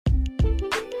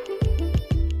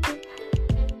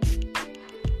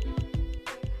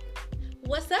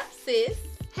What's up, sis?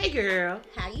 Hey girl,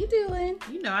 How you doing?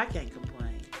 you know I can't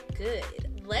complain. Good.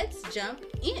 Let's jump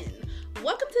in.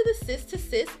 Welcome to the Sis to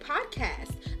Sis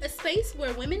podcast, a space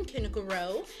where women can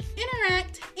grow,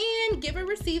 interact, and give or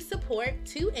receive support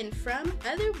to and from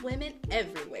other women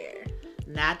everywhere.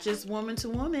 Not just woman to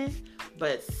woman,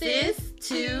 but Sis sis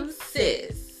to to sis.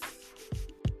 sis.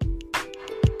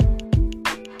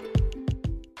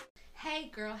 Hey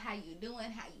girl, how you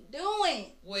doing? How you doing?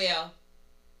 Well,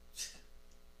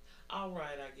 all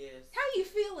right, I guess. How you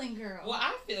feeling, girl? Well,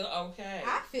 I feel okay.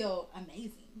 I feel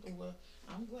amazing. Well,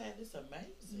 I'm glad it's amazing.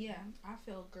 Yeah, I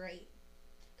feel great.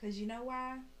 Because you know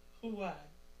why? Why?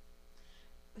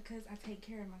 Because I take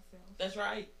care of myself. That's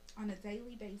right. On a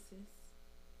daily basis.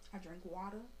 I drink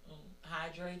water.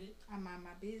 Hydrated. I mind my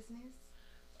business.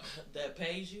 That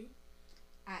pays you.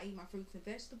 I eat my fruits and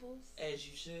vegetables. As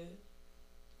you should.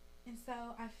 And so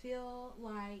I feel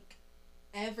like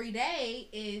every day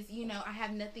is, I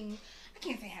have nothing, I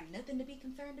can't say I have nothing to be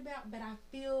concerned about, but I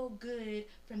feel good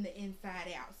from the inside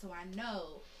out. So I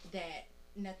know that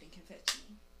nothing can touch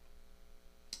me.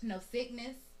 No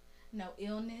sickness, no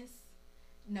illness,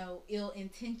 no ill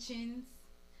intentions,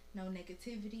 no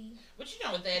negativity. But you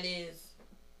know what that is?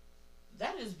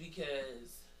 That is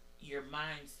because your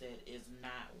mindset is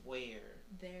not where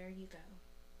There you go.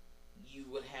 you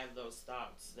would have those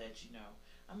thoughts that,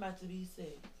 I'm about to be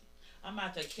sick. I'm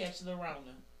about to catch the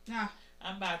Rona.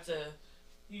 I'm about to,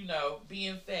 be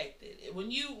infected. When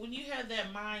you have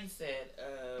that mindset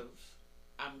of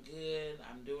I'm good,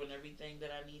 I'm doing everything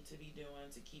that I need to be doing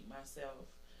to keep myself,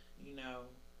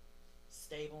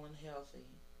 stable and healthy,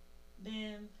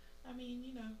 then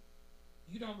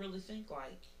you don't really think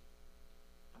like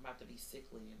I'm about to be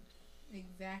sickly and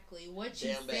Exactly. What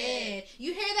you damn said. bad.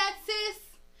 You hear that, sis?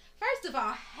 First of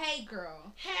all, hey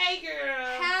girl. Hey girl.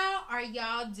 How are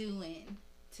y'all doing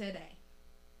today?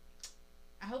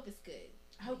 I hope it's good.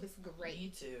 I hope it's great.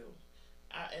 Me too.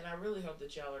 And I really hope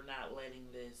that y'all are not letting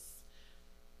this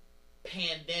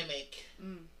pandemic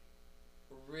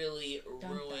really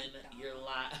ruin your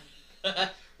life.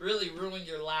 Really ruin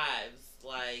your lives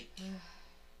like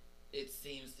it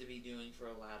seems to be doing for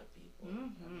a lot of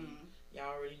people. I mean,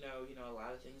 y'all already know, a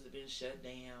lot of things have been shut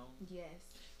down. Yes.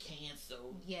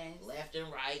 Canceled. Yes. Left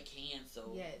and right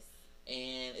canceled. Yes.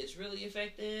 And it's really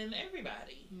affecting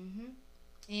everybody.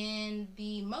 In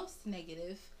the most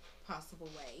negative possible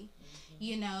way.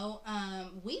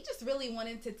 Mm-hmm. We just really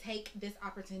wanted to take this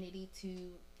opportunity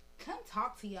to come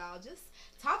talk to y'all. Just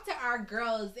talk to our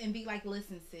girls and be like,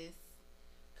 listen, sis.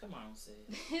 Come on, sis.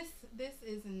 This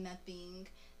is nothing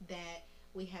that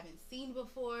we haven't seen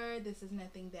before. This is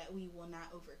nothing that we will not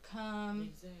overcome.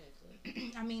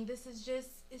 Exactly. I mean, it's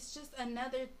just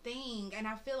another thing. And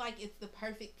I feel like it's the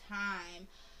perfect time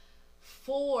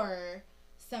for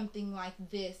something like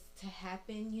this to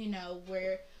happen.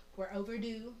 We're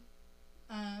overdue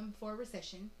for a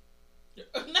recession.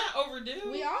 Not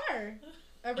overdue. We are.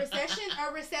 A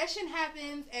recession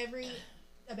happens every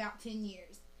about 10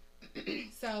 years.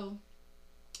 So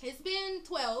it's been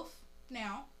 12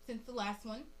 now since the last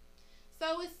one.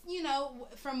 So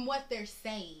it's, from what they're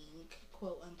saying,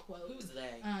 quote unquote. Who's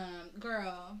they?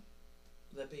 Girl.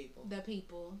 The people.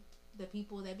 The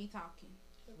people that be talking.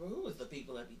 Well, who is the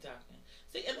people that be talking?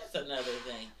 See, and that's another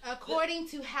thing. According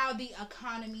to how the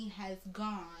economy has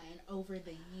gone over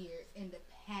the years in the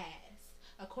past,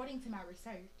 according to my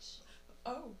research.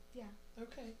 Oh. Yeah.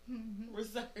 Okay.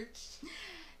 Research.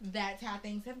 That's how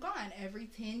things have gone. Every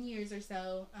 10 years or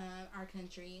so, our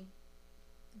country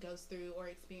goes through or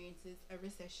experiences a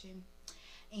recession.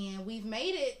 And we've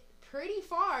made it pretty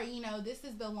far. This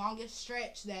is the longest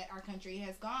stretch that our country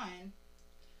has gone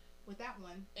with that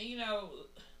one. And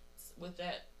with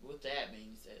that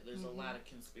being said, there's a lot of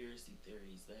conspiracy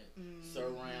theories that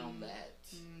surround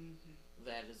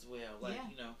that as well. Like,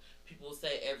 people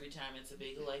say every time it's a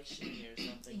big election year,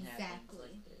 something happens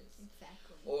like this.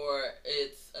 Exactly. Or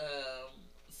it's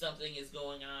something is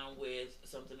going on with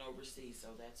something overseas, so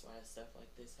that's why stuff like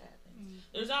this happens.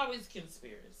 There's always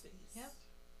conspiracies. Yep.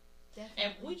 Definitely.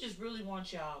 And we just really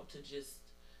want y'all to just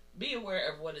be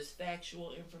aware of what is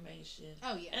factual information.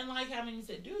 Oh, yeah. And like how many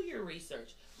said, do your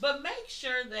research. But make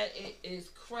sure that it is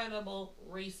credible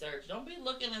research. Don't be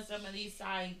looking at some of these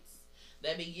sites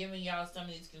that be giving y'all some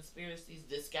of these conspiracies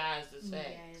disguised as facts.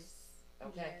 Yes.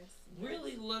 Okay? Yes.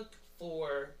 Really look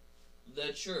for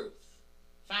the truth.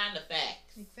 Find the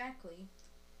facts. Exactly.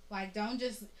 Like, don't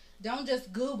just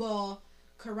Google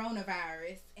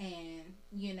coronavirus and,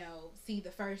 see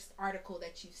the first article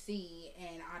that you see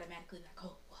and automatically like,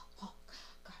 oh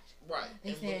gosh. Right.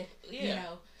 They said,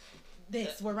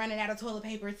 this. We're running out of toilet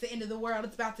paper. It's the end of the world.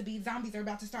 It's about to be, zombies are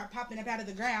about to start popping up out of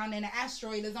the ground, and an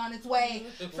asteroid is on its way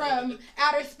from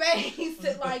outer space.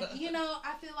 Like, you know,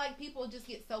 I feel like people just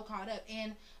get so caught up.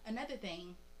 And another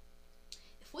thing,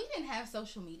 if we didn't have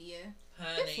social media,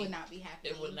 honey, this would not be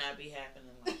happening. It would not be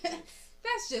happening like this.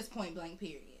 That's just point blank,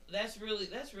 period. That's really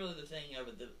the thing of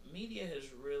it. The media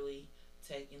has really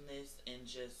taken this and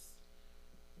just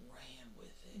ran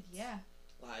with it. Yeah.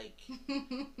 Like,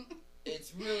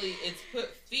 it's put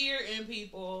fear in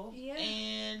people. Yeah.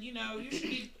 And, you know, you should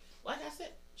be, like I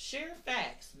said, share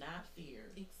facts, not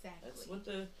fear. Exactly. That's what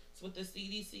the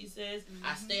CDC says. Mm-hmm.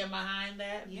 I stand behind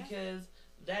that because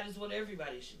that is what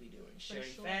everybody should be doing. Sharing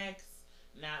facts,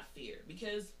 not fear.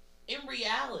 Because in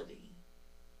reality,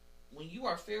 when you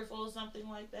are fearful of something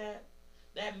like that,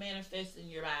 that manifests in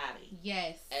your body.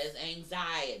 Yes. As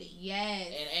anxiety. Yes.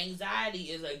 And anxiety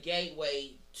is a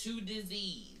gateway to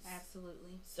disease.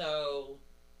 Absolutely. So,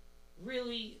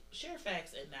 really, share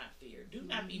facts and not fear. Do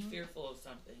not be fearful of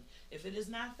something if it is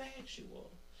not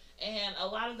factual. And a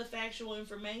lot of the factual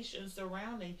information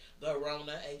surrounding the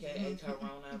Rona, a.k.a.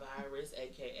 coronavirus,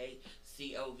 a.k.a.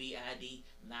 COVID-19.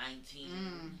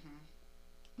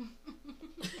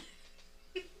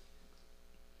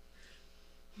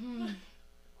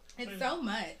 It's so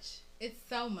much. It's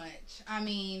so much. I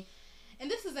mean, and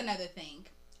this is another thing.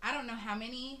 I don't know how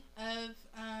many of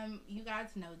you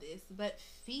guys know this, but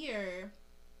fear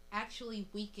actually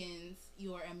weakens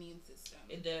your immune system.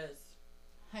 It does.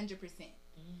 100%.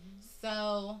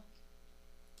 So,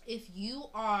 if you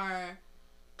are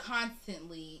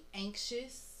constantly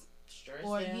anxious, stressed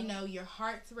or out, you know, your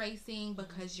heart's racing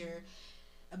because you're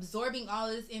absorbing all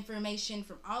of this information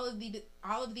from all of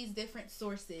these different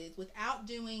sources without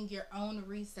doing your own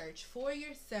research for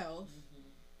yourself,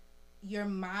 your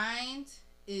mind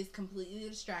is completely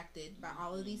distracted by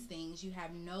all of these things. You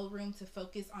have no room to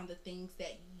focus on the things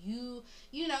that you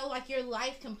know, like your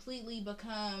life completely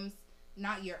becomes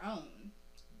not your own.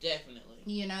 Definitely.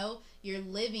 You know, you're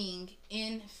living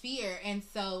in fear. And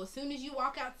so as soon as you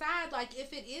walk outside, like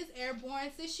if it is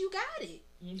airborne, sis, you got it.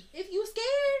 If you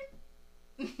scared,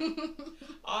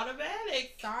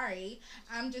 automatic. Sorry.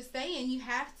 I'm just saying you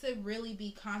have to really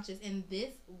be conscious, and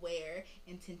this where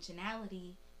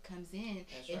intentionality comes in.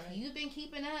 That's if right. You've been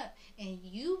keeping up and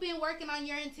you've been working on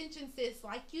your intentions, sis,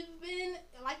 like you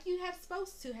have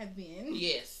supposed to have been.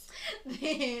 Yes.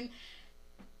 Then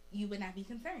you would not be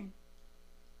concerned.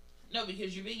 No,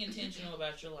 because you're being intentional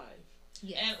about your life.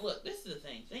 Yes. And look, this is the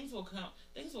thing. Things will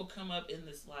come up in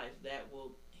this life that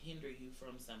will hinder you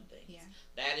from some things. Yeah.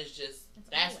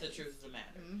 That's the truth of the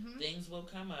matter. Things will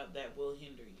come up that will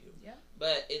hinder you. Yeah.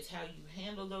 But it's how you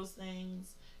handle those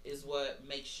things is what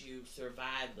makes you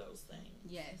survive those things.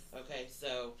 Yes. Okay,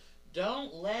 so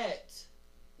don't let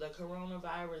the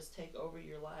coronavirus take over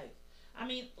your life. I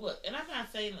mean, look, and I'm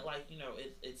not saying that, like, you know,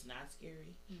 it's not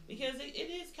scary. Because it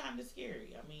is kind of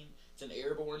scary. I mean, it's an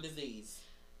airborne disease.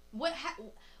 What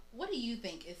do you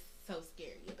think is so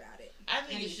scary about it? I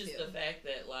think it's just the fact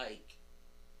that, like,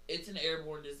 it's an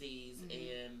airborne disease,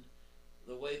 and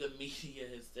the way the media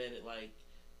has said it, like,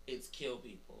 it's kill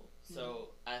people. So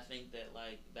I think that,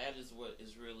 like, that is what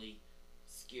is really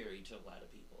scary to a lot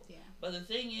of people. Yeah. But the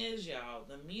thing is, y'all,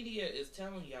 the media is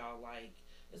telling y'all, like,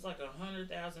 it's like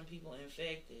 100,000 people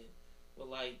infected with,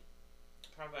 like,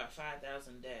 probably about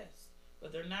 5,000 deaths.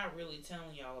 But they're not really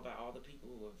telling y'all about all the people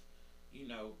who have, you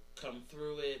know, come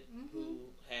through it, who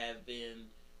have been,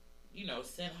 you know,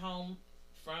 sent home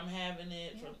from having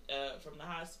it, from the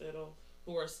hospital,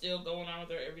 who are still going on with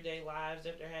their everyday lives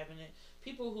after having it.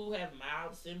 People who have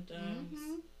mild symptoms,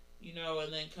 you know,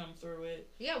 and then come through it.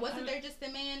 Yeah, wasn't there just a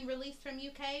man released from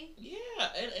UK? Yeah,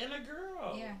 and a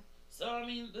girl. Yeah. So, I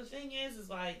mean, the thing is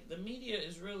like, the media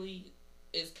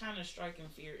is kind of striking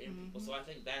fear in people. So I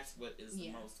think that's what is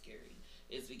the most scary,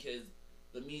 is because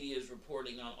the media is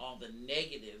reporting on all the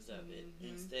negatives of it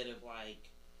instead of, like,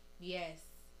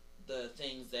 the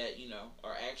things that, you know,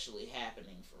 are actually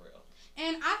happening for real.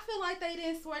 And I feel like they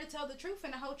didn't swear to tell the truth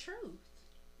and the whole truth.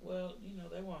 Well, you know,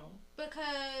 they won't.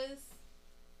 Because,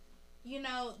 you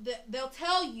know, they'll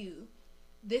tell you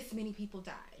this many people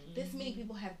died. This many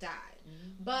people have died.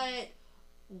 But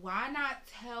why not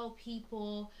tell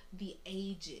people the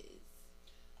ages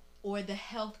or the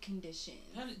health conditions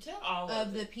tell all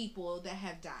of the people that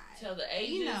have died? Tell the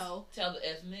ages, you know, tell the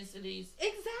ethnicities.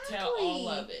 Exactly. Tell all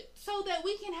of it. So that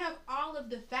we can have all of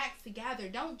the facts together.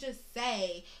 Don't just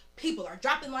say people are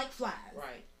dropping like flies.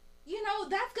 Right. You know,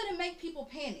 that's going to make people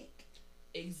panic.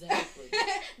 Exactly.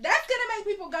 That's going to make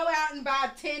people go out and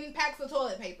buy 10 packs of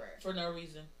toilet paper. For no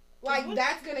reason. Like,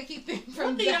 that's going to keep them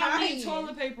from dying. What do y'all need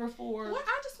toilet paper for? Well,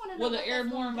 I just want to know. Well, the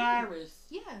airborne virus.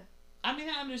 Yeah. I mean,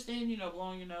 I understand,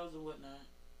 blowing your nose and whatnot.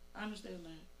 I understand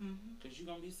that. Because you're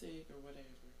going to be sick or whatever.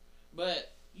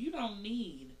 But you don't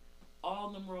need all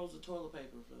them rolls of toilet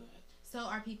paper for that. So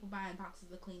are people buying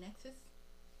boxes of Kleenexes?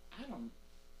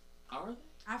 Are they?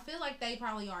 I feel like they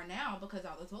probably are now because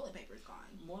all the toilet paper is gone.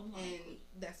 More than likely.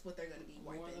 And that's what they're going to be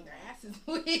wiping their asses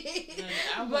with.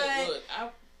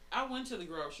 I went to the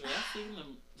grocery. I seen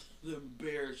them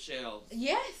bare shelves.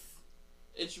 Yes.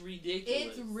 It's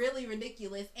ridiculous. It's really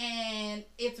ridiculous. And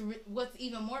what's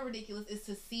even more ridiculous is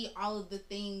to see all of the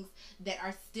things that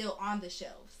are still on the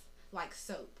shelves. Like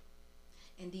soap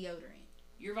and deodorant.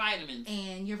 Your vitamins.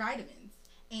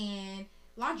 And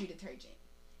laundry detergent.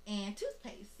 And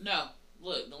toothpaste. No.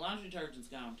 Look, the laundry detergent's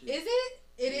gone too. Is it?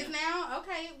 It is now?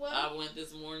 Okay, well. I went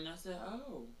this morning and I said,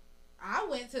 oh. I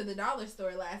went to the dollar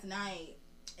store last night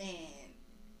and.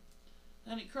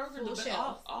 Honey, Kroger,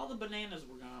 all the bananas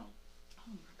were gone.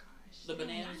 Oh my gosh. The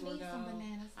bananas were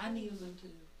gone. I need them too.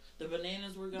 The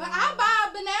bananas were gone. But I buy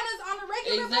bananas on a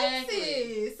regular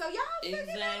basis. So y'all figured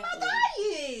out my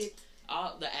diet.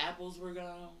 All the apples were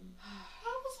gone.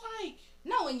 I was like.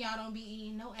 Knowing y'all don't be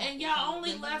eating no apples. And y'all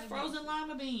only left frozen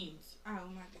lima beans. Oh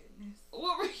my goodness.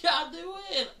 What were y'all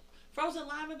doing? Frozen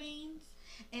lima beans?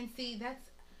 And see,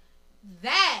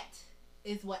 that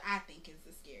is what I think is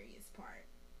the scariest part.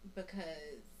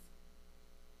 Because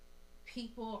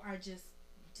people are just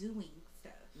doing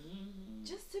stuff. Mm-hmm.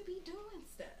 Just to be doing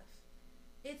stuff.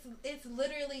 It's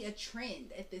literally a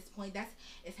trend at this point.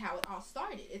 It's how it all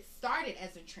started. It started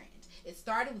as a trend. It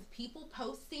started with people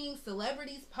posting,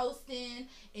 celebrities posting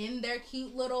in their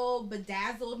cute little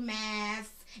bedazzled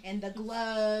masks and the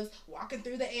gloves, walking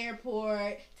through the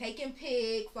airport, taking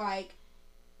pics, like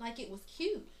it was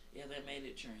cute. Yeah, they made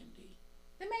it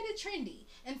trendy.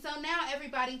 And so now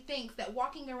everybody thinks that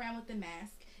walking around with the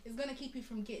mask is going to keep you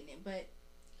from getting it, but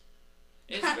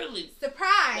it's really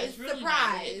surprise.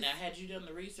 Now, had you done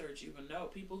the research, you would know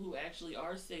people who actually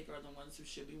are sick are the ones who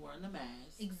should be wearing the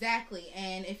mask. Exactly.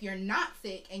 And if you're not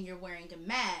sick and you're wearing a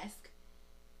mask,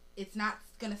 it's not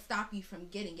going to stop you from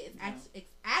getting it.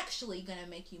 It's actually going to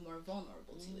make you more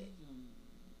vulnerable to it.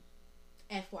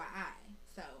 FYI.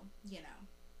 So,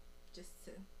 just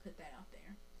to put that out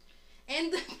there.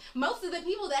 And most of the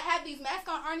people that have these masks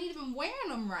on aren't even wearing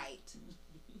them right.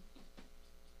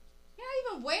 You're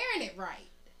not even wearing it right.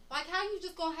 Like, how you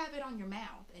just gonna have it on your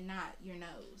mouth and not your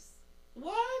nose?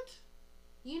 What?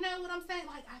 You know what I'm saying?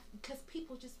 Like, because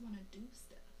people just want to do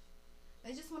stuff.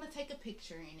 They just want to take a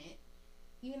picture in it.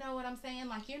 You know what I'm saying?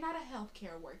 Like, you're not a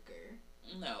healthcare worker.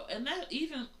 No, and that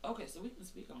even, okay, so we can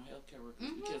speak on healthcare workers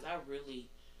because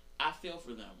I feel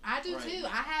for them. I do too. Now.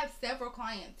 I have several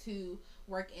clients who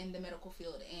work in the medical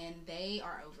field and they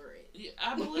are over it. Yeah,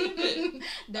 I believe it.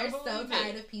 They're so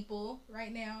tired of people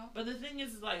right now. But the thing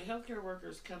is, like, healthcare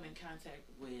workers come in contact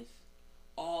with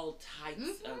all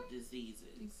types of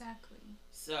diseases. Exactly.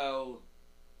 So,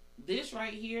 this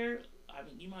right here, I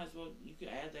mean, you could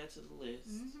add that to the list.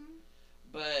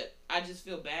 But I just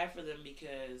feel bad for them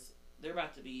because they're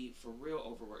about to be for real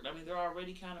overworked. I mean, they're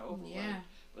already kind of overworked,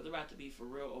 but they're about to be for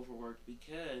real overworked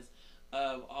because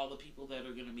of all the people that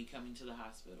are going to be coming to the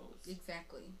hospitals.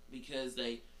 Exactly. Because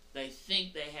they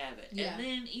think they have it. Yeah. And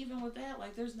then even with that,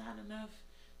 like, there's not enough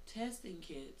testing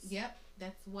kits. Yep,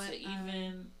 that's what to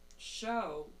even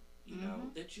show, you know,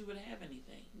 that you would have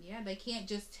anything. Yeah, they can't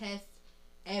just test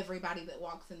everybody that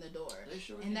walks in the door. They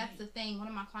sure and that's the thing. One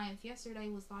of my clients yesterday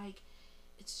was like,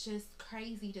 it's just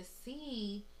crazy to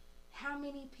see how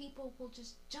many people will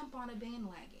just jump on a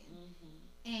bandwagon.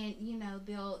 And, you know,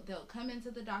 they'll come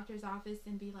into the doctor's office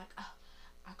and be like, oh,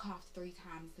 I coughed 3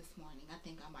 times this morning. I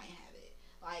think I might have it.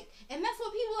 Like, and that's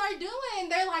what people are doing.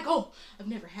 They're like, oh, I've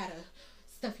never had a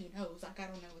stuffy nose. Like, I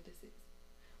don't know what this is.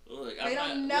 Look, they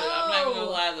don't know. Look, I'm not even going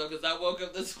to lie, though, because I woke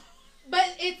up this morning.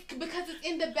 But it's because it's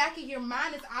in the back of your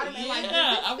mind. It's automatic. Yeah,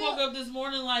 like, I woke up this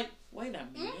morning like, wait a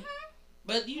minute.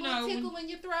 But, you know, tickle in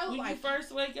your throat. When you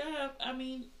first wake up, I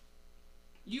mean,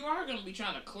 you are going to be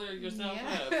trying to clear yourself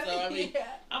up. So, I mean,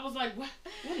 I was like, what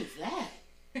is that?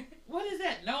 What is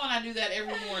that? Knowing I do that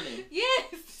every morning.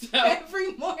 Yes. So,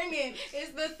 every morning.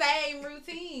 It's the same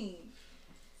routine.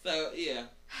 So, yeah.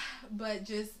 But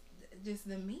just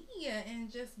the media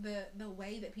and just the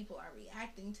way that people are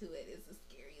reacting to it is the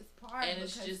scariest part. And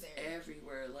it's just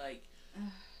everywhere. Like,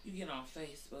 you get on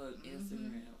Facebook,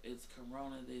 Instagram, it's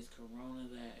Corona this, Corona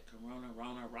that, Corona.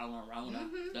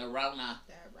 The Rona.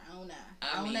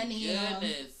 I mean,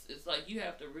 goodness. It's like you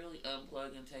have to really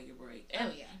unplug and take a break.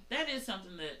 And that is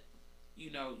something that, you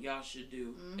know, y'all should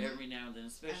do every now and then,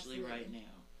 especially right now.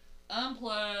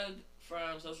 Unplug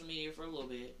from social media for a little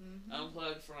bit.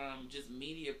 Unplug from just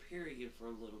media, period, for a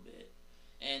little bit.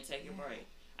 And take a break.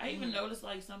 I even noticed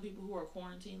like some people who are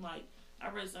quarantined. Like I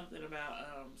read something about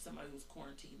somebody who's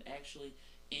quarantined actually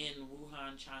in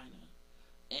Wuhan, China,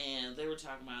 and they were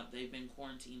talking about they've been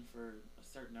quarantined for a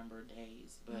certain number of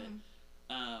days, but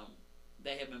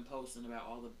they have been posting about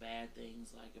all the bad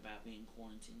things like about being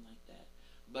quarantined like that.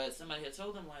 But somebody had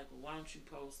told them like, well, why don't you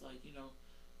post like, you know,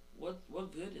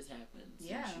 what good has happened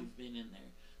since you've been in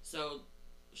there? So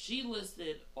she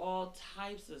listed all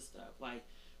types of stuff. Like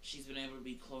she's been able to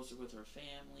be closer with her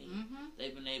family.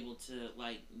 They've been able to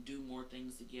like do more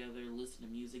things together, listen to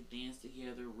music, dance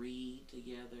together, read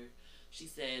together. She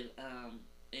said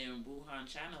in Wuhan,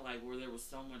 China, like where there was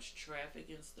so much traffic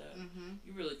and stuff,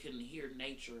 you really couldn't hear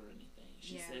nature or anything.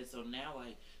 She said so now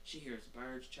like she hears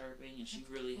birds chirping and she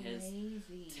really has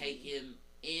taken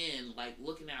in, like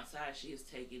looking outside, she has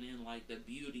taken in like the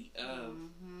beauty of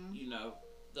you know,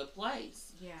 the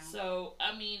place. So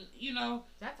I mean, you know,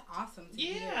 that's awesome to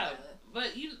hear.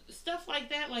 But you stuff like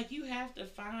that, like you have to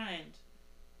find,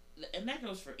 and that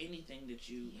goes for anything that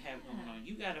you have going on.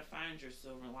 You got to find your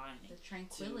silver lining, the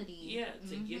tranquility,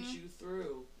 to get you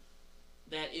through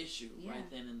that issue right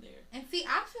then and there. And see,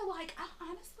 I feel like I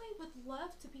honestly would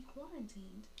love to be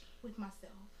quarantined with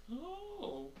myself.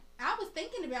 Oh, I was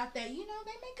thinking about that. You know,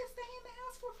 they make us stay in the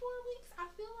house for 4 weeks. I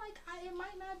feel like it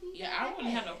might not be. Yeah, I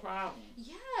wouldn't have no problem.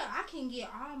 Yeah, I can get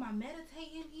all my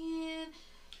meditating in.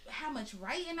 How much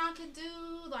writing I could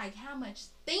do, like how much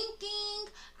thinking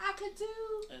I could do,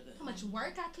 how much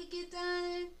work I could get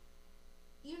done.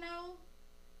 You know,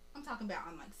 I'm talking about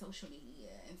on like social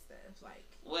media and stuff. Like,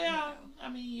 well, you know, I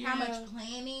mean, how much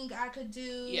planning I could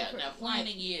do. Yeah, now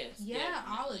planning, yes. Yeah,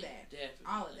 all of that. Definitely.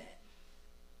 All of that.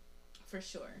 For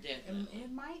sure. Definitely.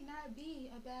 It might not be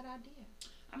a bad idea.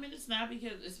 I mean, it's not,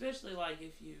 because especially like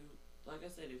if you, like I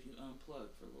said, if you unplug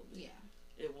for a little bit,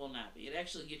 it will not be. It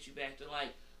actually gets you back to like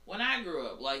when I grew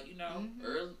up, like, you know,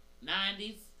 early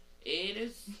 90s,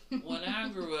 80s, when I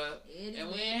grew up, and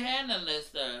we ain't had none of that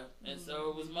stuff. And so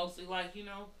it was mostly like, you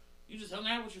know, you just hung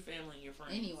out with your family and your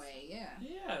friends. Anyway,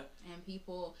 yeah. And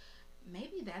people,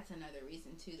 maybe that's another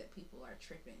reason, too, that people are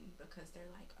tripping, because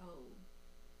they're like, oh,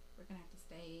 we're going to have to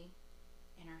stay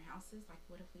in our houses? Like,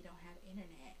 what if we don't have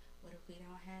internet? What if we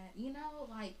don't have, you know,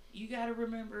 like... You got to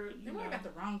remember... You're worried about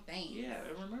the wrong thing. Yeah,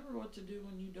 remember what to do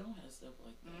when you don't have stuff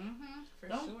like that. For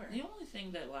sure. The only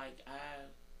thing that, like, I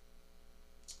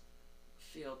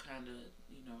feel kind of,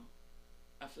 you know,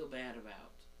 I feel bad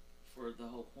about for the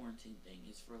whole quarantine thing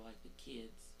is for, like, the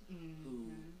kids who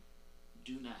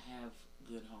do not have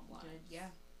good home lives.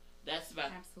 That's about,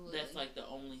 that's like the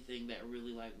only thing that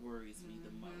really like worries me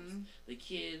the most. The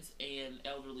kids and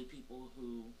elderly people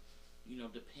who, you know,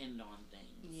 depend on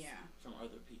things from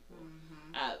other people.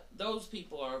 Those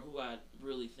people are who I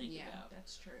really think about.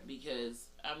 That's true. Because,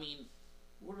 I mean,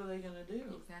 what are they going to do?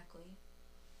 Exactly.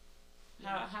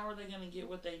 How are they going to get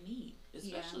what they need?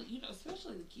 Especially, you know,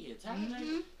 especially the kids. How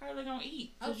are they going to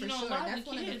eat? Oh, for you know, sure. A lot that's of the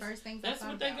one kids, of the first things that's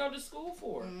what they go to school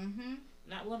for.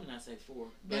 Let me not say for.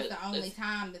 That's the only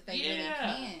time that they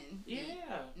really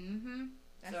can.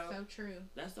 That's so true.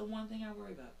 That's the one thing I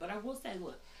worry about. But I will say,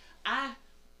 look, out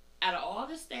of all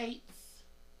the states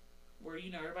where,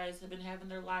 you know, everybody's been having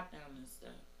their lockdown and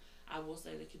stuff, I will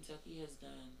say that Kentucky has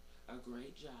done a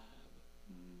great job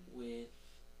with,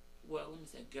 well, let me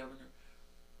say, Governor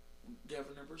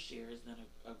Beshear has done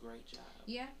a great job.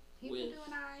 Yeah. He's been doing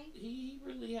all right. He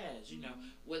really has, you know,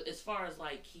 with as far as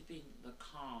like keeping the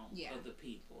calm of the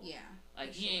people.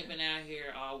 Like he ain't been out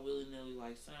here all willy nilly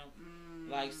like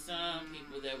some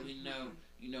people that we know,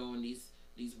 you know, and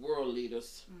these world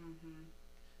leaders,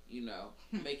 you know,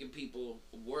 making people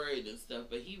worried and stuff.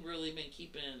 But he really been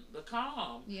keeping the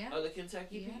calm of the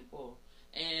Kentucky people.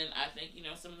 And I think, you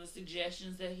know, some of the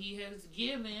suggestions that he has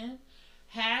given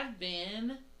have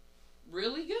been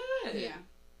really good.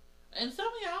 And some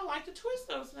of y'all like to twist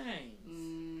those things.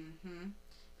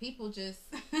 People just...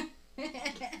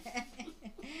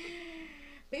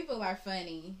 People are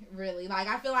funny, really. Like,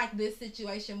 I feel like this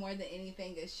situation, more than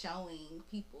anything, is showing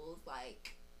people's,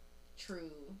 like,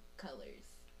 true colors.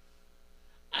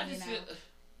 I just feel...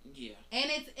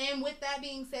 And with that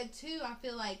being said, too, I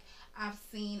feel like I've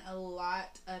seen a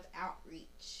lot of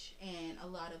outreach and a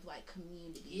lot of like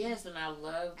community. Yes, and I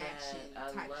love that.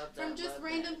 I love that. From just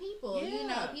random people, you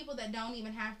know, people that don't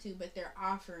even have to, but they're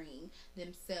offering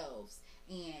themselves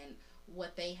and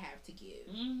what they have to give.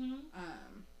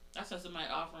 I saw somebody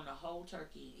offering a whole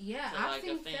turkey. Yeah, I've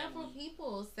seen several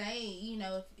people say, you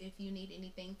know, if you need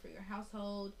anything for your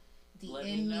household,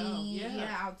 DM me.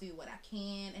 Yeah, I'll do what I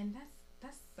can, and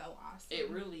that's so awesome. It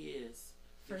really is.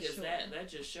 Because that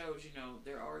just shows, you know,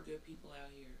 there are good people out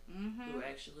here who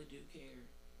actually do care.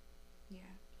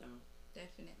 So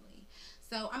Definitely.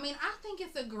 So, I mean, I think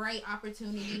it's a great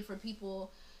opportunity for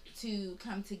people to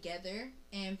come together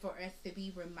and for us to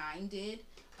be reminded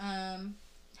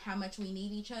how much we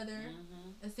need each other,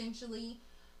 essentially.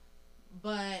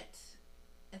 But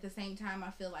at the same time,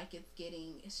 I feel like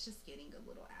it's just getting a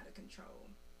little out of control.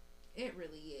 It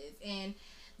really is. And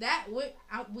that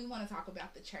we want to talk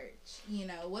about the church. You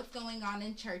know, what's going on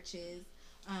in churches.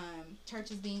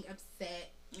 Churches being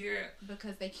upset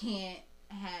because they can't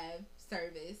have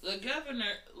service. The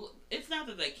governor, it's not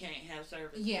that they can't have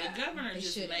service. Yeah, the governor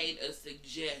just made a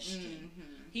suggestion.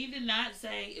 He did not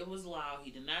say it was law. He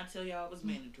did not tell y'all it was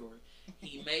mandatory.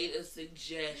 He made a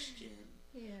suggestion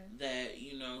that,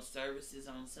 you know, services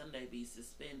on Sunday be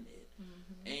suspended.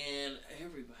 And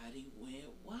everybody went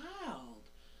wild.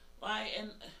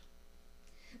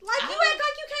 You act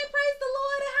like you can't praise the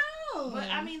Lord at home. But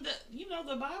I mean,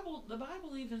 the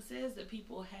Bible even says that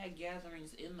people had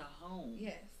gatherings in the home.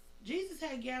 Yes. Jesus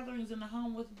had gatherings in the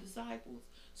home with the disciples.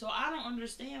 So I don't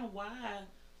understand why,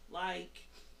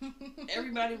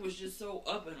 everybody was just so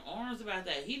up in arms about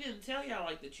that. He didn't tell y'all,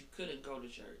 that you couldn't go to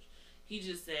church. He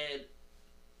just said,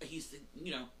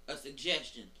 a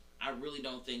suggestion. I really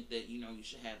don't think that, you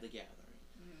should have the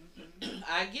gathering.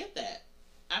 I get that.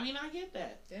 I get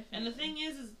that. Definitely. And the thing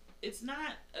is it's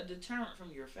not a deterrent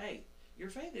from your faith. Your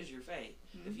faith is your faith.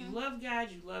 If you love God,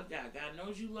 you love God. God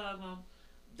knows you love Him.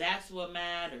 That's what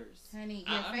matters. Honey,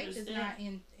 your faith is not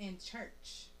in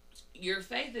church. Your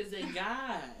faith is in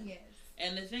God. Yes.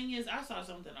 And the thing is, I saw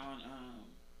something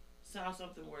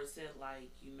where it said,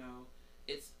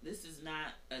 this is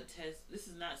not a test. This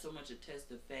is not so much a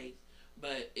test of faith,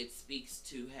 but it speaks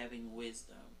to having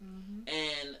wisdom.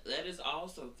 And that is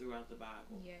also throughout the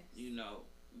Bible. Yes.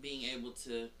 Being able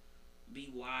to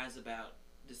be wise about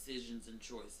decisions and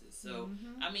choices. So,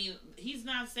 he's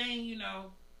not saying,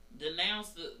 denounce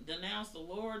the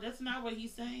Lord. That's not what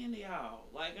he's saying to y'all.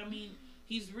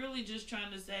 He's really just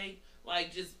trying to say,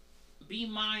 just be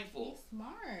mindful. He's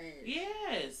smart.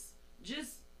 Yes.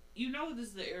 Just, this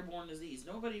is an airborne disease.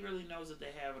 Nobody really knows if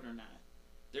they have it or not.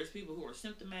 There's people who are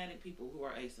symptomatic, people who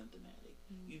are asymptomatic.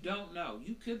 You don't know.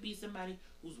 You could be somebody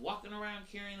who's walking around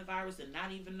carrying the virus and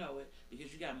not even know it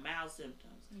because you got mild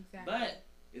symptoms. Exactly. But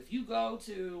if you go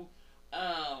to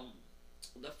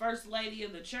the first lady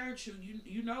of the church who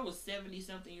you know is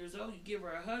 70-something years old, you give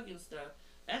her a hug and stuff,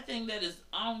 that thing that is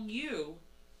on you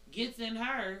gets in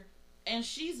her, and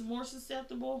she's more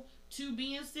susceptible to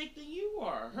being sick than you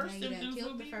are. Her symptoms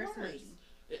will be worse.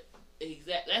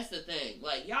 Exactly. That's the thing.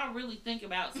 Y'all really think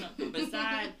about something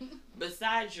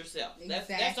besides yourself.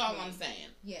 That's all I'm saying.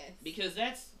 Yes. Because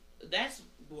that's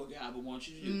what God would want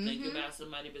you to do. Think about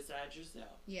somebody besides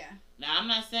yourself. Yeah. Now, I'm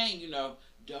not saying,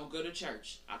 don't go to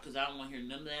church, because I don't want to hear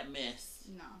none of that mess.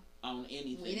 No. On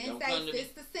anything. We didn't say,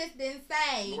 Sister Sis didn't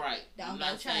say. Right. Don't I'm go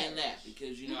not to church. saying that,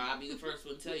 because, I'll be the first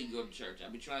one to tell you go to church.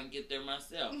 I'll be trying to get there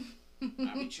myself.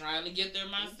 I be trying to get there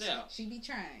myself. She be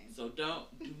trying. So do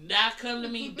not come to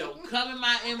me. Don't come in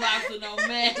my inbox with no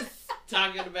mess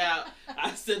talking about,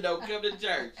 I said don't come to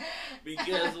church.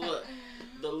 Because look,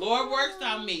 the Lord works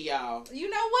on me, y'all. You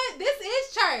know what? This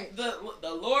is church.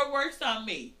 The Lord works on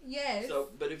me. Yes. So,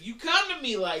 but if you come to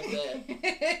me like that,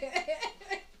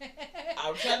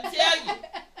 I'm trying to tell you,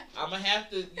 I'm going to have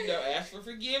to, ask for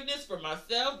forgiveness for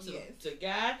myself to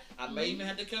God. I may even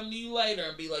have to come to you later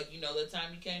and be like, the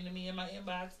time you came to me in my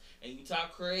inbox and you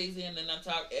talk crazy and then I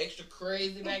talk extra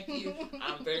crazy back to you,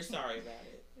 I'm very sorry about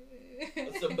it.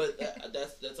 So, but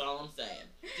that's all I'm saying.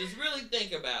 Just really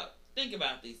think about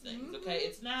these things, okay?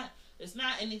 It's not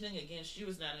anything against you.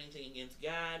 It's not anything against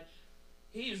God.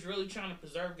 He is really trying to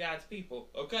preserve God's people,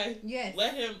 okay? Yes.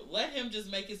 Let him just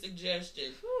make a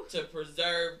suggestion to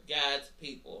preserve God's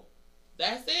people.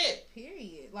 That's it.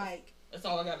 Period. That's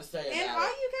all I got to say about it. And all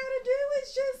you gotta do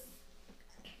is just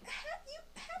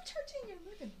have church in your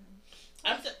living room.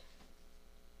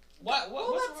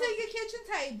 Pull up to your kitchen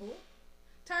table,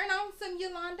 turn on some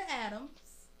Yolanda Adams,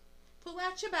 pull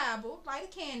out your Bible, light a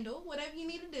candle, whatever you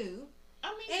need to do.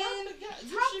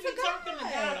 You should be talking to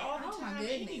God all the time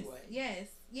anyway. Yes.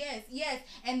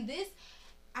 And this,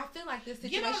 I feel like this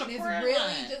situation is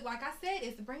really just, like I said,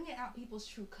 it's bringing out people's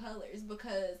true colors,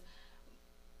 because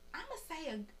I'm going to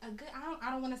say a good, I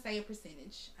don't want to say a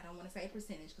percentage. I don't want to say a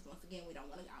percentage because, once again, I don't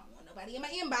want nobody in my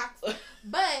inbox.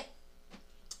 But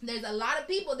there's a lot of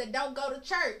people that don't go to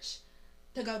church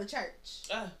to go to church.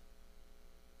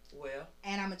 Well.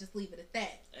 And I'm going to just leave it at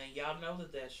that. And y'all know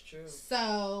that that's true.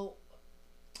 So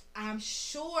I'm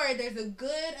sure there's a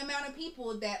good amount of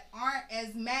people that aren't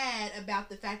as mad about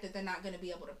the fact that they're not going to be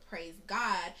able to praise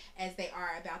God as they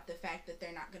are about the fact that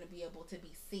they're not going to be able to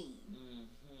be seen.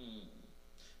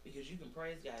 because you can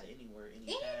praise God anywhere,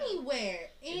 anytime.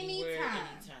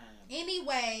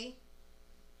 Anyway.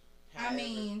 However, I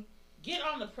mean, get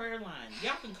on the prayer line.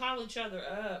 Y'all can call each other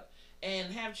up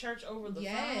and have church over the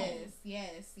phone.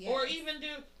 Yes. Or even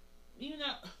do,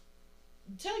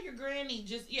 tell your granny,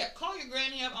 call your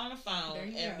granny up on the phone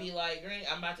and be like, Granny,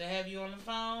 I'm about to have you on the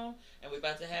phone, and we're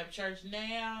about to have church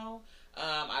now.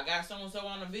 I got so-and-so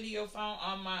on a video phone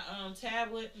on my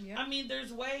tablet. Yep. I mean,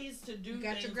 there's ways to do things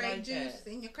like that. You got your grape juice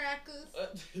and your crackers?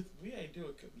 We ain't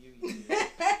doing communion.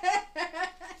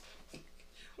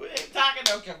 We ain't talking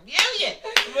no communion.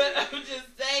 But I'm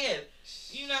just saying,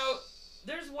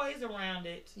 there's ways around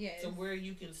it to where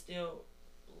you can still,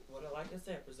 like I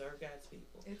said, preserve God's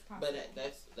people. It's possible.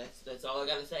 But that's all I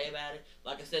got to say about it.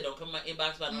 Like I said, don't come in my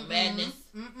inbox about no madness.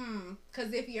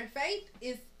 Because if your faith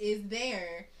is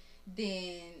there,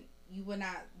 then you will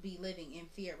not be living in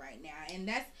fear right now. And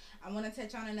I want to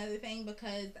touch on another thing,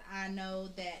 because I know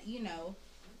that,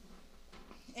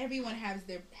 everyone has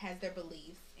their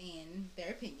beliefs and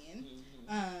their opinion.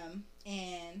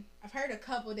 And I've heard a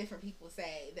couple different people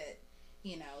say that,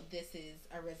 this is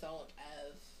a result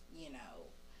of,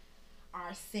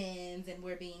 our sins, and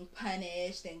we're being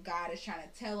punished, and God is trying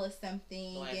to tell us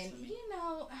something. Blasphemy.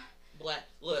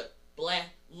 And,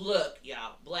 look,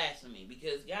 y'all, blasphemy,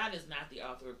 because God is not the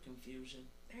author of confusion.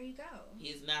 There you go. He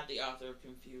is not the author of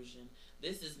confusion.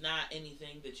 This is not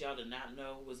anything that y'all did not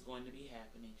know was going to be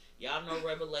happening. Y'all know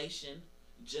Revelation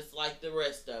just like the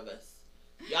rest of us.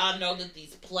 Y'all know that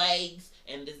these plagues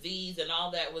and disease and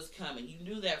all that was coming. You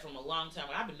knew that from a long time.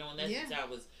 I've been knowing that since I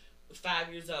was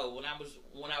 5 years old, when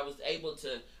I was able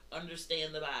to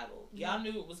understand the Bible. Y'all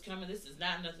knew it was coming. This is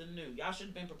not nothing new. Y'all should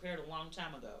have been prepared a long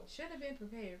time ago. Should have been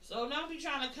prepared. So don't be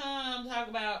trying to come talk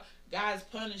about God's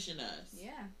punishing us.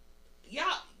 Yeah.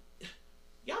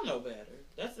 Y'all know better.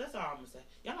 That's all I'm gonna say.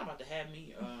 Y'all not about to have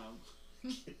me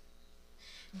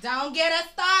Don't get us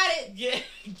started. Get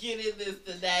in this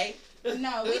today.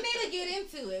 No, we need to get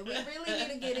into it. We really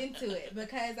need to get into it,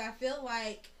 because I feel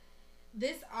like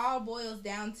this all boils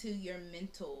down to your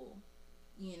mental,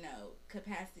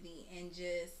 capacity, and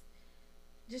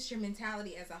just your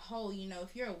mentality as a whole.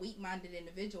 If you're a weak-minded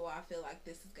individual, I feel like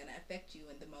this is going to affect you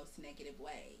in the most negative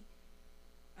way.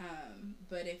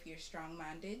 But if you're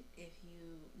strong-minded, if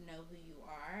you know who you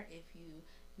are, if you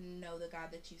know the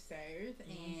God that you serve,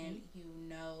 and you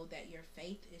know that your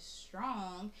faith is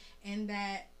strong, and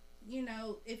that,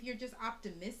 if you're just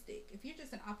optimistic, if you're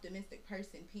just an optimistic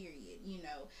person, period,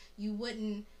 you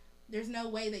wouldn't, there's no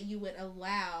way that you would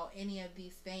allow any of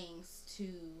these things to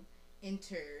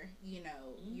enter,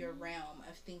 your realm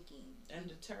of thinking. And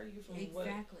deter you from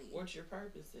what your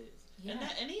purpose is. Yeah.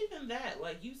 And even that,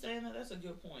 like you saying that's a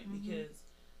good point, because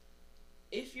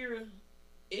if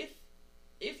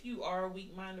you are a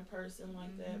weak-minded person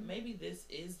like that, maybe this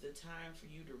is the time for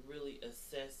you to really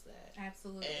assess that.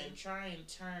 Absolutely. And try and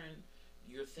turn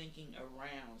your thinking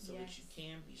around so that you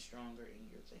can be stronger in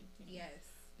your thinking.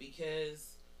 Yes.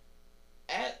 Because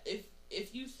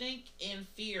if you think in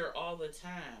fear all the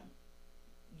time,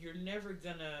 you're never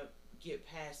gonna get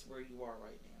past where you are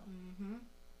right now.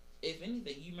 If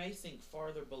anything, you may sink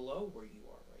farther below where you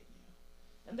are right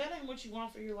now. And that ain't what you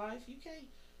want for your life. You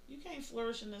can't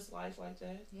flourish in this life like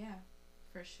that. Yeah,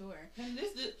 for sure. And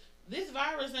this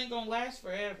virus ain't gonna last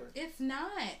forever. It's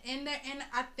not. And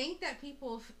I think that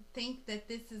people think that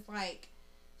this is like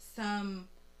some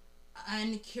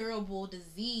uncurable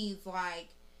disease, like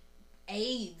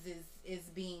AIDS is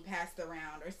being passed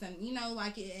around or some,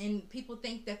 and people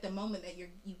think that the moment that you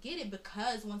get it,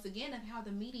 because once again of how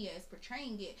the media is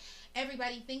portraying it,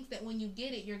 everybody thinks that when you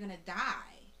get it, you're gonna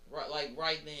die.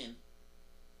 Right then.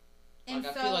 And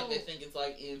I feel like they think it's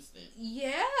like instant.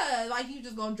 Yeah, like you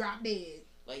just gonna drop dead.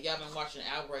 Like y'all been watching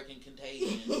Outbreak and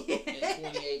Contagion in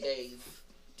 28 days.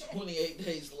 28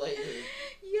 days later.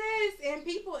 Yes, and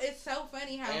people, it's so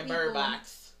funny how and Bird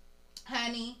Box.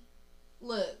 Honey,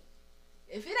 look,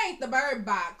 if it ain't the Bird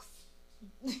Box,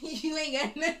 you ain't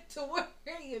got nothing to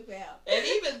worry about. And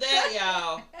even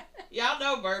that, y'all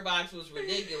know Bird Box was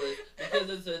ridiculous because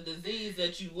it's a disease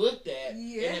that you looked at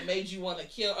and it made you want to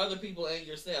kill other people and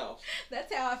yourself.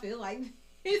 That's how I feel like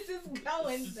this is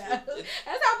going, though. That's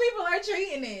how people are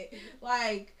treating it.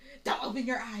 Like, don't open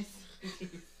your eyes.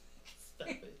 Stop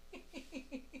it.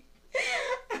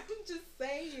 I'm just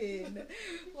saying.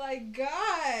 Like,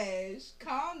 gosh,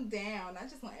 calm down. I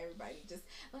just want everybody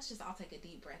let's just all take a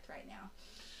deep breath right now.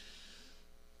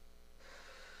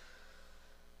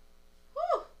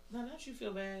 Whew. Now, don't you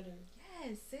feel better?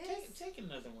 Yes, sis. Take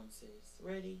another one, sis.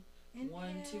 Ready? Inhale.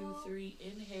 1, 2, 3.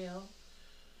 Inhale.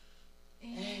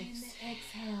 And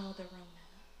exhale the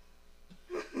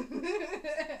Rona.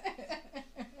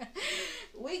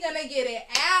 We gonna get it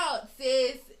out,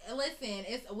 sis. Listen,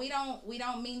 we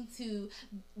don't mean to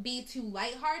be too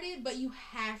lighthearted, but you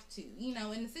have to. You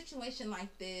know, in a situation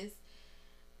like this,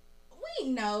 we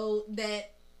know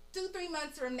that 2-3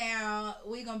 months from now,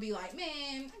 we gonna be like,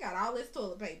 man, I got all this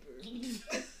toilet paper.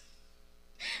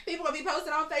 People gonna be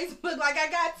posting on Facebook like, I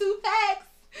got 2 packs.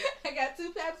 I got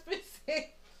 2 packs for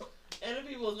sale. And the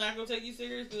people is not gonna take you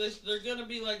serious because they're gonna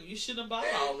be like, you shouldn't have bought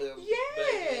all of them.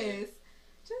 Yes.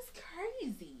 Just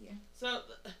crazy. So,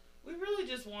 we really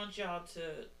just want y'all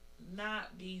to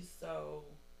not be so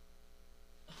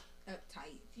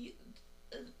uptight.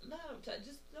 Not uptight.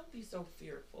 Just don't be so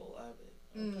fearful of it.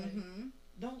 Okay. Mm-hmm.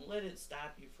 Don't let it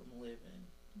stop you from living.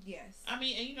 Yes. I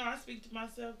mean, and you know, I speak to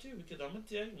myself too because I'm gonna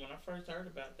tell you, when I first heard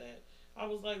about that, I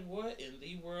was like, "What in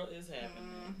the world is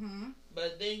happening?" Mm-hmm.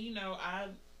 But then, you know, I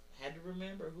had to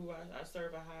remember who I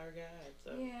serve a higher God.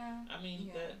 So yeah, I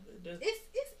mean, yeah.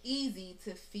 It's easy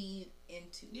to feed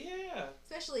into. Yeah.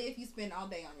 Especially if you spend all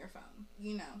day on your phone.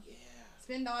 You know. Yeah.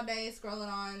 Spend all day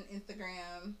scrolling on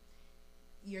Instagram.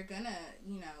 You're going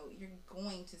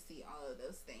to see all of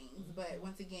those things. Mm-hmm. But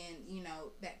once again, you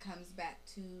know, that comes back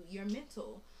to your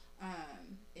mental.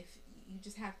 If you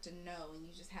just have to know, and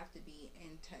you just have to be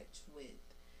in touch with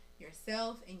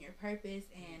yourself and your purpose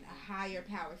and a higher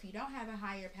power. If you don't have a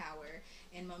higher power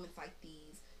in moments like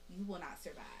these, you will not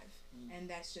survive. Mm-hmm. And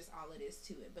that's just all it is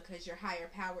to it, because your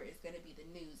higher power is going to be the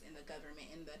news and the government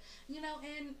and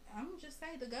and I'm going to just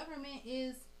say the government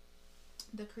is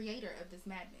the creator of this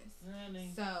madness.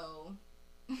 Really? So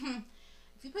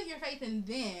if you put your faith in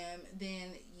them,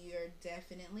 then you're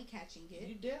definitely catching it.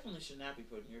 You definitely should not be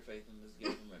putting your faith in this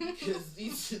government because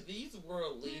these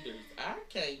world leaders, I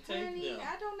can't take them.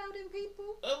 I don't know them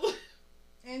people.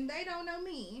 And they don't know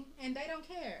me, and they don't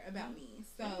care about me.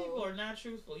 So these people are not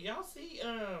truthful. Y'all see,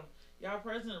 y'all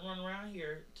president run around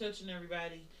here touching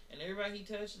everybody, and everybody he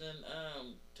touched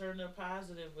and turned up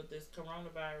positive with this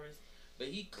coronavirus. But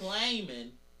he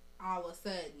claiming all of a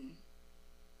sudden.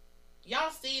 Y'all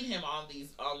seen him on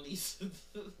these on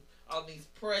these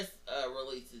press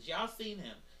releases. Y'all seen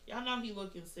him. Y'all know he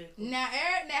looking sick. Now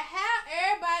how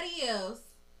everybody else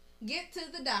get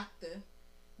to the doctor,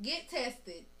 get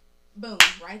tested, boom,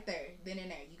 right there, then and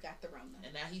there, you got the Rona.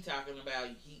 And now he talking about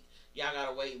y'all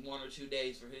gotta wait 1 or 2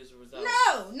 days for his results.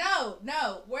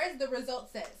 No. Where's the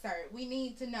results at, sir? We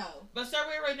need to know. But sir,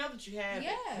 we already know that you have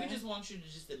it. We just want you to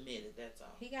just admit it. That's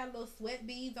all. He got little sweat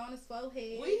beads on his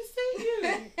forehead. We see you.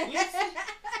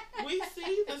 we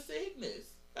see the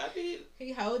sickness. I mean,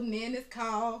 he holding in his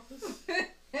cough.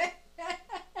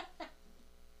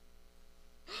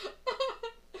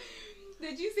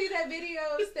 Did you see that video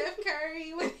of Steph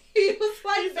Curry when he was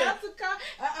like about to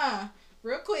cough?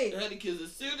 Real quick. Honey, because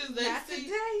as soon as they Not see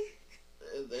today.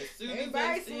 As soon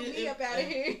everybody as they see me up out of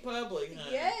here. Public,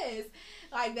 honey. Yes.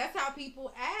 Like, that's how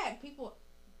people act. People,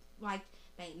 like,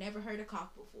 they ain't never heard a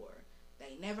cough before. They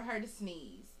ain't never heard a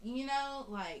sneeze. You know?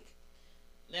 Like.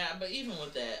 Now, but even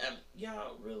with that,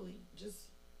 y'all really just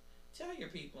tell your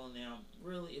people now,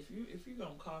 really, if you're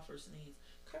going to cough or sneeze,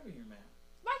 cover your mouth.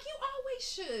 Like you always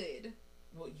should.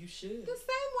 Well, you should. The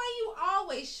same way you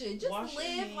always should. Just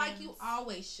live like you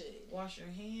always should. Wash your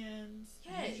hands.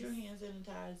 Yes. Use your hand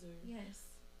sanitizer. Yes.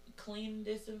 Clean and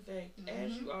disinfect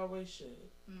as you always should.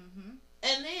 Mm-hmm.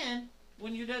 And then,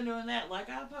 when you're done doing that, like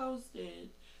I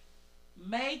posted,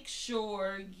 make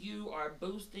sure you are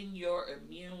boosting your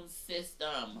immune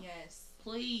system. Yes.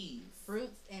 Please.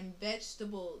 Fruits and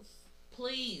vegetables.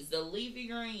 Please. The leafy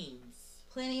greens.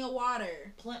 Plenty of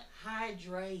water.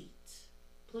 Hydrate.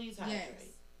 Please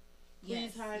hydrate.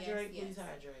 Please hydrate. Please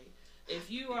hydrate. If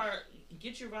you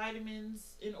get your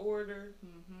vitamins in order,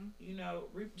 you know,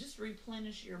 just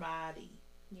replenish your body.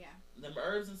 Yeah. The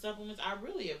herbs and supplements, I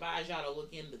really advise y'all to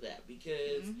look into that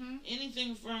because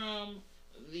anything from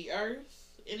the earth,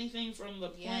 anything from the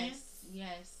plants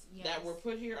that were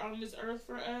put here on this earth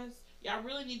for us, y'all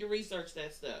really need to research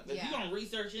that stuff. If you're going to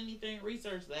research anything,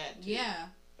 research that too. Yeah.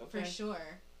 Okay? For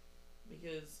sure.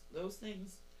 Because those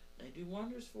things, they do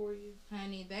wonders for you.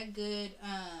 Honey, that good.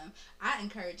 I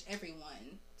encourage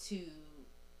everyone to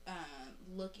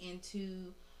look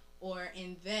into or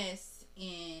invest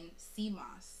in sea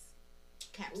moss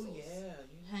capsules. Oh, yeah.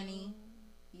 Honey,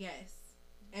 yes.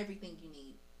 Everything you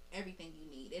need. Everything you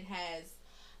need. It has,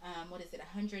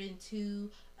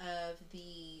 102 of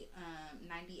the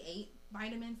 98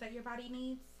 vitamins that your body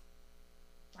needs.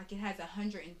 Like, it has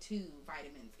 102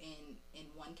 vitamins in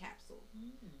one capsule.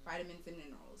 Vitamins and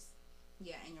minerals.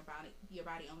 Yeah, and your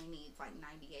body only needs like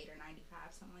 98 or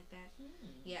 95, something like that.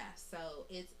 Yeah, so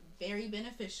it's very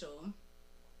beneficial.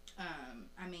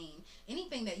 I mean,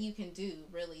 anything that you can do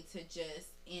really to just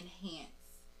enhance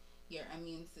your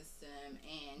immune system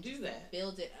and do that.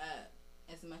 Build it up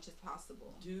as much as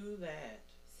possible. Do that.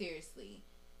 Seriously.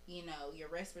 You know, your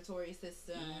respiratory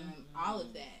system, all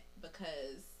of that,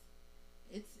 because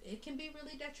it can be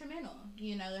really detrimental.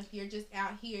 You know, if you're just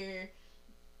out here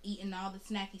eating all the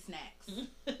snacky snacks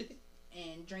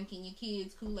and drinking your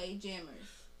kids' Kool-Aid jammers.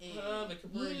 And,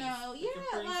 you know,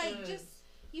 like just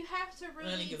you have to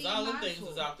really be all mindful. the things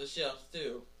is off the shelves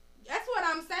too. That's what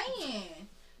I'm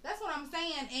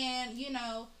saying. And you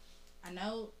know, I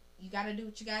know you gotta do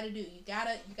what you gotta do. You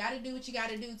gotta do what you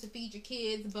gotta do to feed your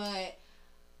kids. But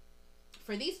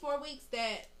for these 4 weeks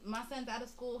that my son's out of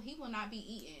school, he will not be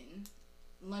eating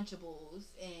Lunchables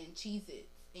and Cheez-Its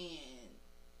and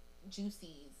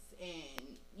Juicies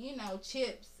and, you know,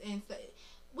 chips and stuff.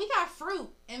 We got fruit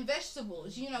and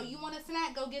vegetables. You know, you want a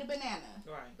snack, go get a banana.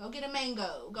 Right. Go get a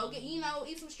mango. Go get, you know,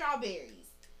 eat some strawberries.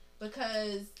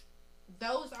 Because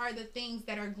those are the things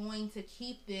that are going to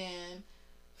keep them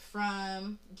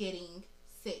from getting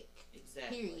sick.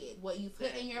 Exactly. Period. What you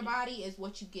put in your body is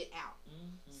what you get out.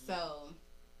 So,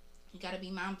 you got to be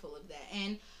mindful of that.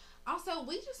 And also,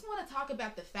 we just want to talk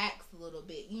about the facts a little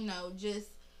bit. You know, just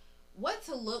what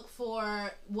to look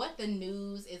for, what the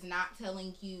news is not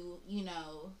telling you. You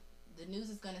know, the news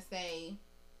is going to say,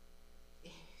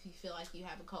 if you feel like you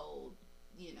have a cold,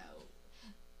 you know,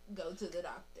 go to the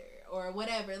doctor or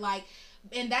whatever. Like,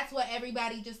 and that's what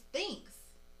everybody just thinks.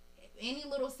 Any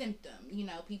little symptom, you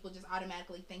know, people just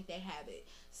automatically think they have it.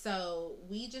 So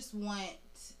we just want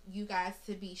you guys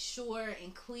to be sure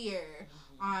and clear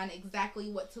on exactly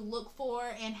what to look for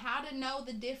and how to know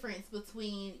the difference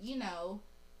between, you know,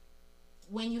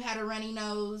 when you had a runny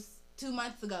nose 2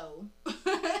 months ago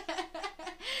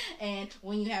and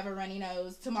when you have a runny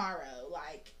nose tomorrow.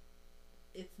 Like,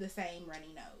 it's the same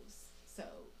runny nose. So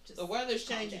just the weather's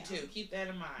changing too. Keep that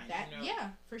in mind. That, you know, yeah,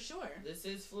 for sure. This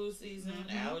is flu season.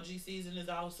 Allergy season is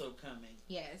also coming.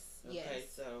 Yes. Okay,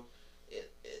 so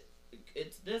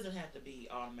it doesn't have to be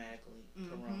automatically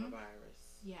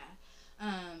coronavirus. Yeah.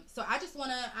 So I just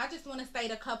wanna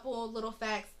state a couple little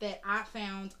facts that I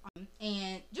found,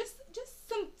 and just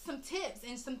some tips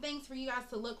and some things for you guys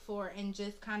to look for, and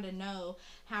just kind of know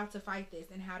how to fight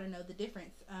this and how to know the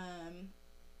difference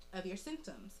of your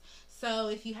symptoms. So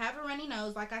if you have a runny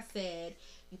nose, like I said,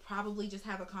 you probably just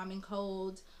have a common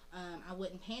cold. I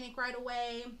wouldn't panic right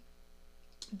away.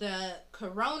 The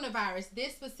coronavirus,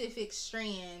 this specific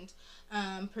strand,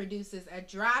 produces a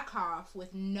dry cough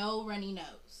with no runny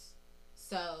nose.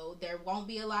 So there won't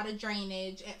be a lot of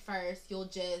drainage at first.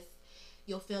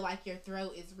 You'll feel like your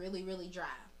throat is really, really dry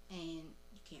and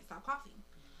you can't stop coughing.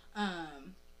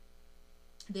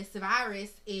 This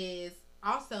virus is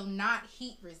also not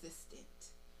heat resistant.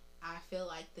 I feel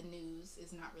like the news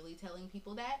is not really telling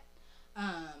people that.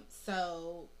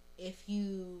 So if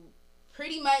you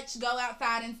pretty much go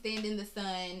outside and stand in the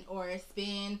sun or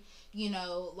spend, you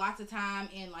know, lots of time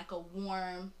in like a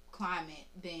warm climate,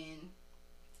 then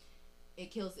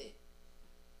it kills it.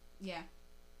 Yeah.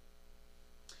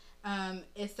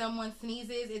 If someone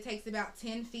sneezes, it takes about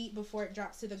 10 feet before it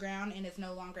drops to the ground and is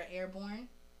no longer airborne.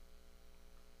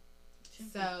 10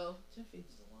 feet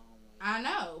is a long way. I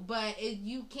know, but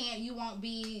you won't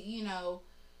be, you know,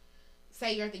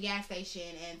 say you're at the gas station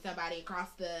and somebody across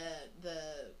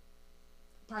the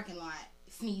parking lot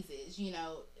sneezes, you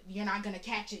know, you're not going to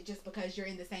catch it just because you're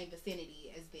in the same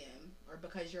vicinity as them or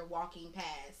because you're walking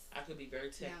past. I could be very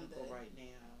technical right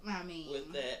now. I mean,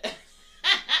 with that.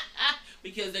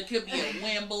 Because there could be a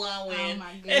wind blowing. Oh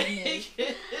my goodness.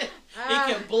 it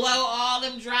can blow all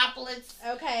them droplets.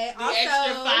 Okay. The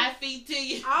extra 5 feet to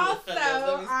you.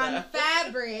 Also, on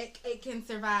fabric, it can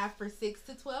survive for 6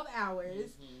 to 12 hours.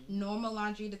 Normal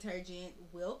laundry detergent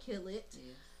will kill it.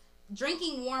 Yes.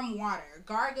 Drinking warm water,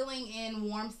 gargling in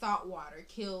warm salt water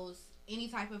kills any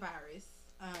type of virus,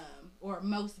 or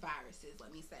most viruses,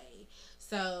 let me say.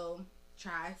 So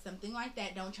try something like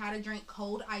that. Don't try to drink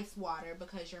cold ice water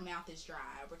because your mouth is dry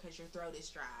or because your throat is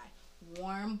dry.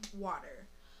 Warm water,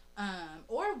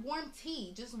 or warm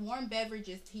tea, just warm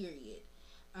beverages, period.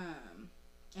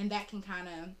 And that can kind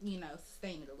of, you know,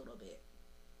 sustain it a little bit.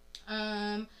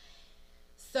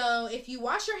 So if you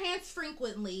wash your hands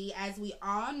frequently, as we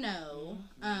all know,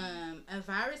 a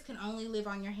virus can only live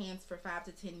on your hands for 5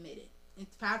 to 10 minutes.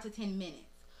 It's 5 to 10 minutes.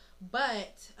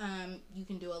 But you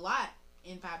can do a lot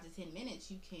in 5 to 10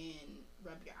 minutes. You can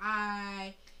rub your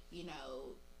eye, you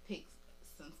know, pick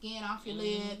some skin off your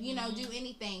lip, you know, do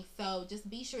anything. So just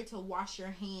be sure to wash your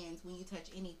hands when you touch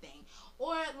anything.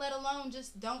 Or let alone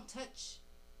just don't touch,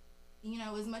 you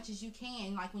know, as much as you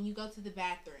can. Like when you go to the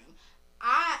bathroom.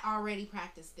 I already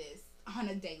practice this on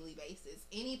a daily basis.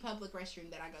 Any public restroom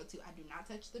that I go to, I do not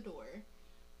touch the door.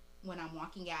 when I'm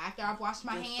walking out after I've washed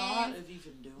my hands. The thought of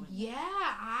even doing yeah,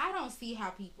 I don't see how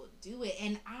people do it,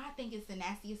 and I think it's the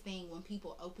nastiest thing when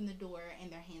people open the door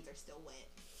and their hands are still wet.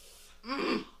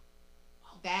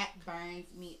 That burns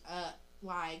me up.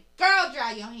 Like, girl,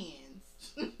 dry your hands.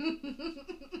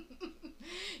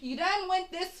 You done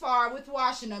went this far with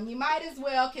washing them. You might as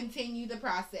well continue the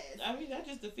process. I mean, that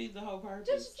just defeats the whole purpose.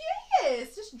 Just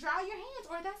dry your hands.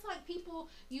 Or that's like people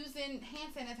using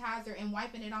hand sanitizer and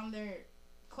wiping it on their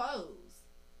clothes.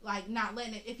 Like, not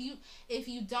letting it. If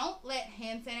you don't let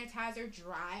hand sanitizer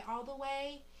dry all the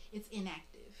way, it's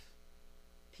inactive.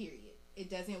 Period.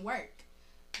 It doesn't work.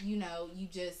 You know, you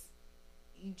just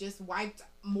wiped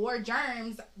more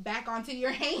germs back onto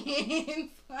your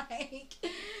hands. Like,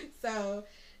 so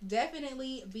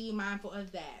definitely be mindful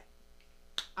of that.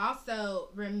 Also,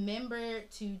 remember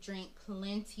to drink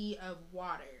plenty of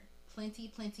water.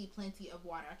 Plenty of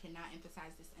water. I cannot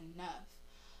emphasize this enough.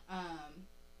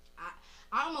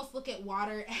 I almost look at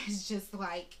water as just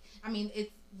like, I mean,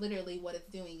 it's literally what it's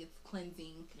doing. It's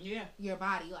cleansing your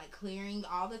body, like clearing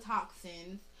all the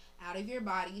toxins out of your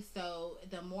body. So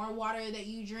the more water that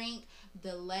you drink,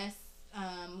 the less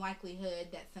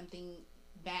likelihood that something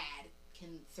bad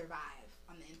can survive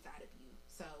on the inside of you.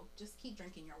 So just keep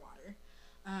drinking your water.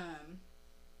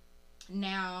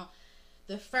 Now,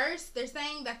 they're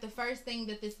saying that the first thing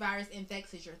that this virus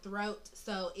infects is your throat.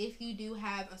 So if you do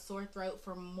have a sore throat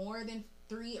for more than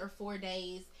 3 or 4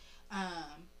 days,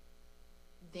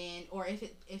 then, or if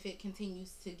it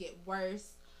continues to get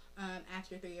worse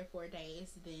after 3 or 4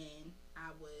 days, then I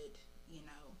would,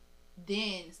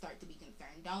 then start to be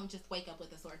concerned. Don't just wake up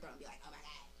with a sore throat and be like, oh my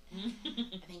God,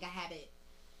 I think I have it,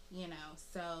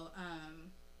 so,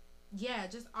 yeah,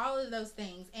 just all of those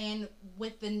things. And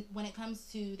when it comes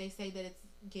to, they say that it's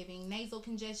giving nasal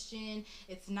congestion.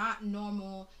 It's not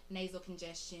normal nasal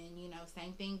congestion.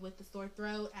 Same thing with the sore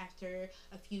throat after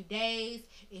a few days.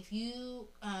 If you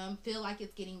feel like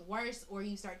it's getting worse, or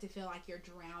you start to feel like you're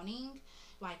drowning,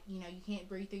 like, you can't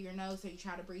breathe through your nose, so you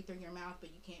try to breathe through your mouth, but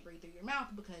you can't breathe through your mouth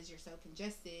because you're so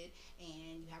congested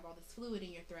and you have all this fluid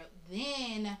in your throat,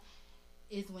 then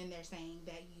is when they're saying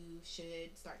that you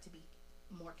should start to be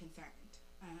more concerned.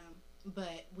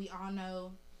 But we all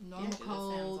know normal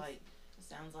colds. It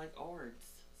sounds like ARDS.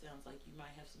 Sounds like you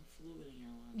might have some fluid in your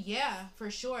lungs. Yeah, for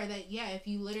sure. If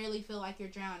you literally feel like you're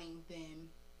drowning, then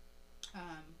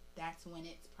that's when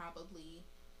it's probably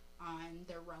on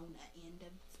the Rona end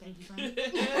of the spectrum.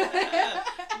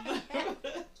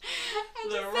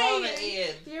 The Rona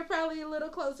end. You're probably a little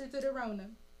closer to the Rona.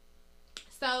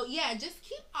 So, yeah, just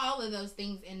keep all of those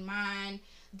things in mind.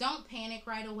 Don't panic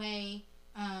right away,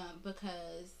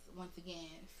 because, once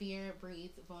again, fear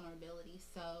breeds vulnerability.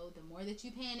 So, the more that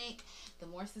you panic, the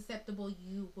more susceptible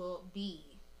you will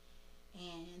be.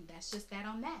 And that's just that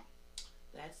on that.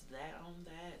 That's that on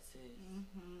that, sis.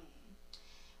 Mm-hmm.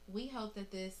 We hope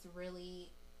that this really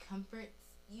comforts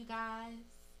you guys.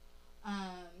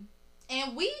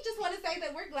 And we just want to say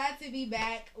that we're glad to be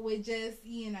back with just,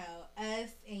 us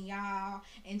and y'all,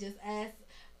 and just us,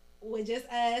 with just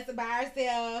us by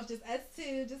ourselves, just us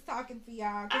two, just talking to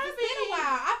y'all. Cause it's been a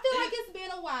while. I feel like it's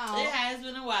been a while. It has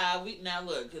been a while. Now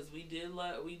look, because we do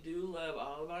love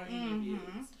all of our interviews.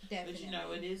 Definitely.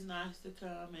 But it is nice to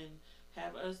come and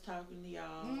have us talking to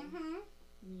y'all.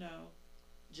 Mm-hmm.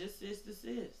 Just sis to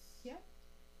sis. Yep.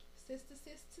 Sis to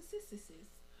sis to sis to sis.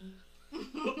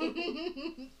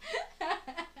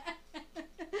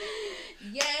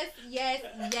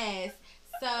 Yes.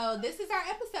 So this is our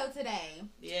episode today.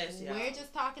 Yes, y'all. We're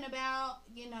just talking about,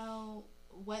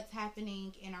 what's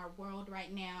happening in our world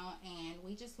right now, and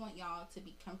we just want y'all to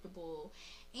be comfortable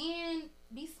and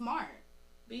be smart.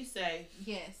 Be safe.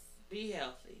 Yes. Be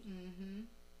healthy. Mm-hmm.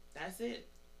 That's it.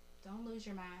 Don't lose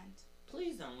your mind.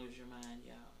 Please don't lose your mind,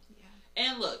 y'all. Yeah.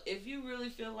 And look, if you really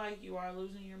feel like you are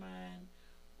losing your mind,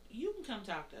 you can come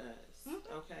talk to us.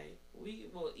 Mm-hmm. Okay? We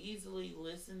will easily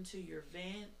listen to your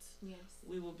vents. Yes.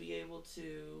 We will be able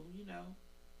to,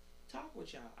 talk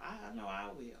with y'all. I know I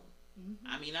will. Mm-hmm.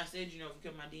 I mean, I said, if you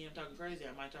come my DM talking crazy,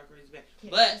 I might talk crazy back.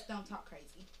 Yeah, but just don't talk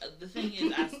crazy. The thing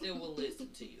is, I still will listen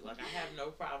to you. Like, I have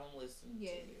no problem listening to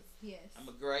you. Yes. I'm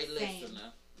a great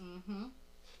listener. Mm-hmm.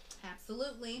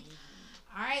 Absolutely.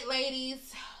 Mm-hmm. All right,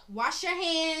 ladies. Wash your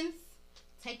hands.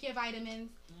 Take your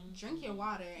vitamins. Mm-hmm. Drink your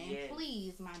water. And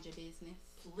please mind your business.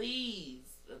 Please.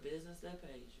 A business that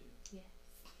pays you.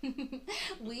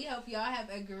 We hope y'all have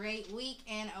a great week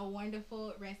and a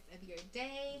wonderful rest of your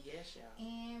day. Yes, y'all.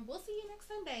 And we'll see you next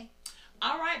Sunday.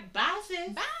 All right. Bye,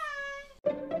 sis.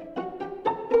 Bye.